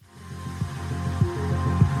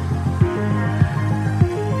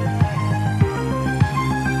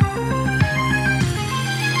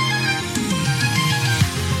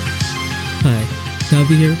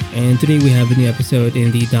Davi here, and today we have a new episode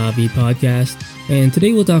in the Davi podcast. And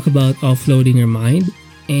today we'll talk about offloading your mind.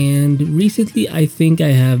 And recently, I think I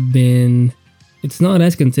have been. It's not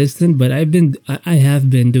as consistent, but I have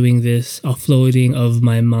been doing this offloading of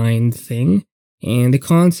my mind thing. And the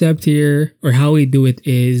concept here, or how we do it,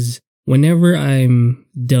 is whenever I'm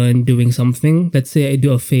done doing something, let's say I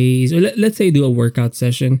do a phase, or let's say I do a workout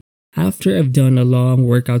session. After I've done a long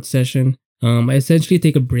workout session, I essentially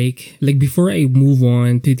take a break. Like before I move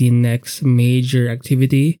on to the next major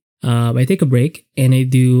activity, I take a break and I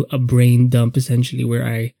do a brain dump essentially where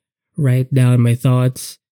I write down my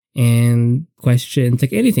thoughts and questions,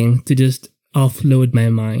 like anything to just offload my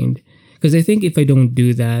mind. Because I think if I don't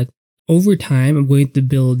do that, over time, I'm going to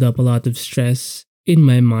build up a lot of stress in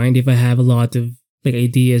my mind if I have a lot of like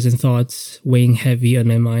ideas and thoughts weighing heavy on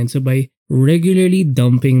my mind. So by regularly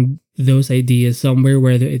dumping those ideas somewhere,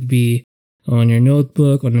 whether it be on your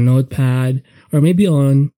notebook, on a notepad, or maybe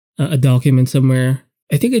on a document somewhere,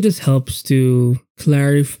 I think it just helps to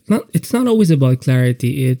clarify. It's not always about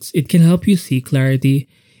clarity. It can help you see clarity.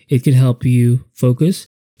 It can help you focus,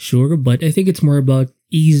 sure, but I think it's more about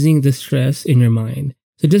easing the stress in your mind.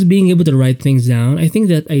 So just being able to write things down, I think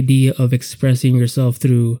that idea of expressing yourself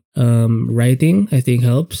through writing, I think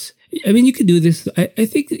helps. I mean, you could do this. I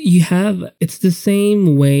think it's the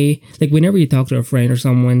same way, like whenever you talk to a friend or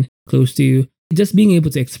someone close to you, just being able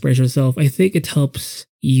to express yourself, I think it helps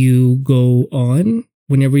you go on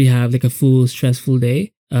whenever you have like a full stressful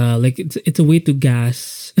day. Like it's a way to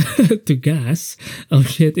gas, oh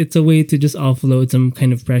shit, it's a way to just offload some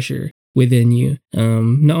kind of pressure within you.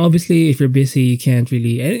 Now obviously if you're busy, you can't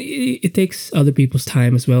really, and it takes other people's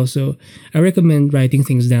time as well. So I recommend writing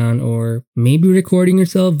things down or maybe recording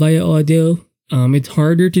yourself via audio. It's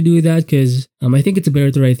harder to do that because I think it's better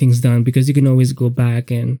to write things down because you can always go back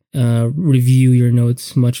and review your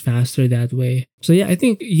notes much faster that way. So yeah, I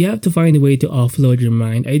think you have to find a way to offload your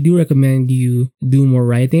mind. I do recommend you do more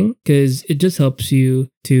writing because it just helps you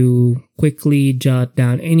to quickly jot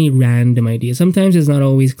down any random idea. Sometimes it's not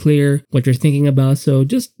always clear what you're thinking about, so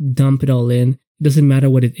just dump it all in. It doesn't matter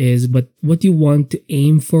what it is, but what you want to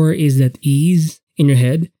aim for is that ease in your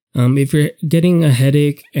head. If you're getting a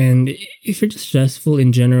headache and if you're just stressful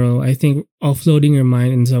in general, I think offloading your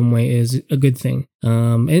mind in some way is a good thing.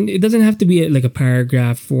 And it doesn't have to be like a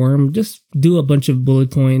paragraph form. Just do a bunch of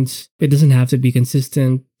bullet points. It doesn't have to be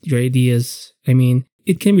consistent. Your ideas, I mean,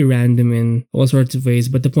 it can be random in all sorts of ways.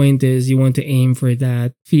 But the point is you want to aim for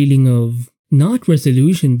that feeling of not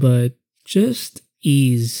resolution, but just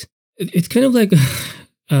ease. It's kind of like,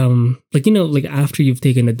 like after you've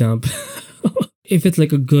taken a dump. If it's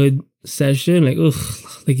like a good session, like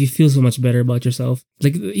you feel so much better about yourself.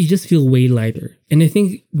 Like you just feel way lighter. And I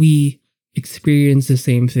think we experience the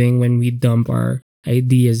same thing when we dump our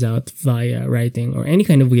ideas out via writing or any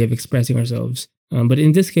kind of way of expressing ourselves. But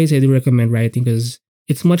in this case, I do recommend writing because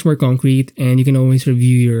it's much more concrete and you can always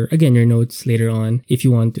review your notes later on if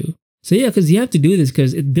you want to. So yeah, because you have to do this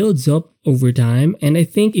because it builds up over time. And I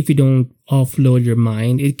think if you don't offload your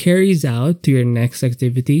mind, it carries out to your next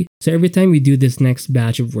activity. So every time you do this next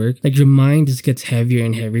batch of work, like your mind just gets heavier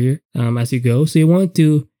and heavier as you go. So you want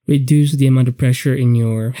to reduce the amount of pressure in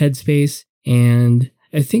your headspace. And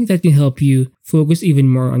I think that can help you focus even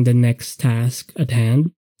more on the next task at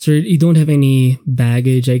hand. So you don't have any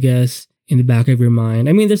baggage, I guess, in the back of your mind.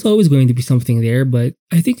 I mean, there's always going to be something there, but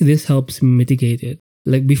I think this helps mitigate it.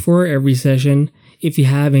 Like before every session, if you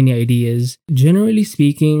have any ideas, generally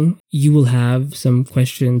speaking, you will have some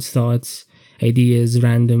questions, thoughts, ideas,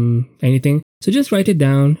 random, anything. So just write it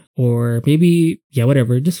down or maybe,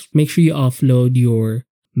 whatever. Just make sure you offload your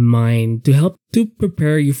mind to help to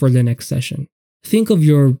prepare you for the next session. Think of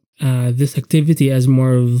your this activity as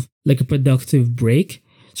more of like a productive break.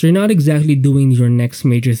 So you're not exactly doing your next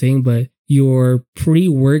major thing, but you're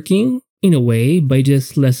pre-working in a way by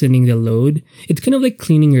just lessening the load. It's kind of like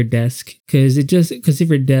cleaning your desk because if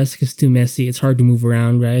your desk is too messy, it's hard to move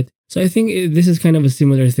around, right? So I think this is kind of a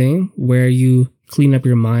similar thing where you clean up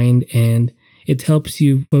your mind and it helps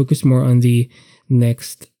you focus more on the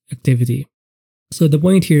next activity. So the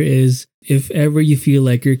point here is if ever you feel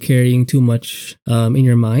like you're carrying too much in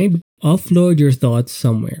your mind, offload your thoughts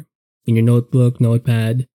somewhere in your notebook,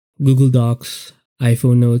 notepad, Google Docs,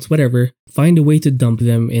 iPhone notes, whatever. Find a way to dump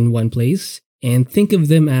them in one place and think of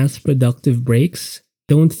them as productive breaks.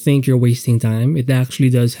 Don't think you're wasting time. It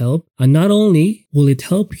actually does help. And not only will it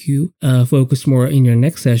help you focus more in your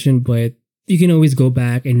next session, but you can always go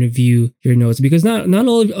back and review your notes because not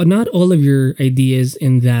all of your ideas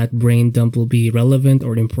in that brain dump will be relevant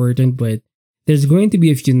or important, but there's going to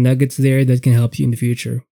be a few nuggets there that can help you in the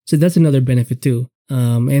future. So that's another benefit too.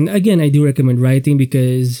 And again, I do recommend writing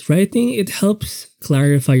because writing, it helps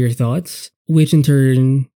clarify your thoughts, which in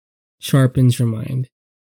turn sharpens your mind.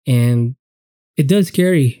 And it does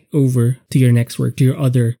carry over to your next work, to your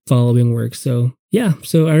other following work. So yeah,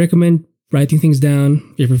 so I recommend writing things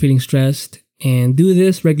down if you're feeling stressed, and do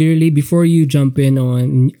this regularly before you jump in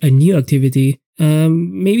on a new activity.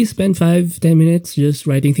 Maybe spend 5-10 minutes just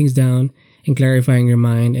writing things down and clarifying your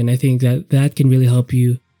mind. And I think that can really help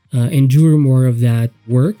you endure more of that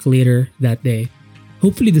work later that day.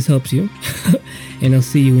 Hopefully this helps you. And I'll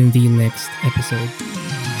see you in the next episode.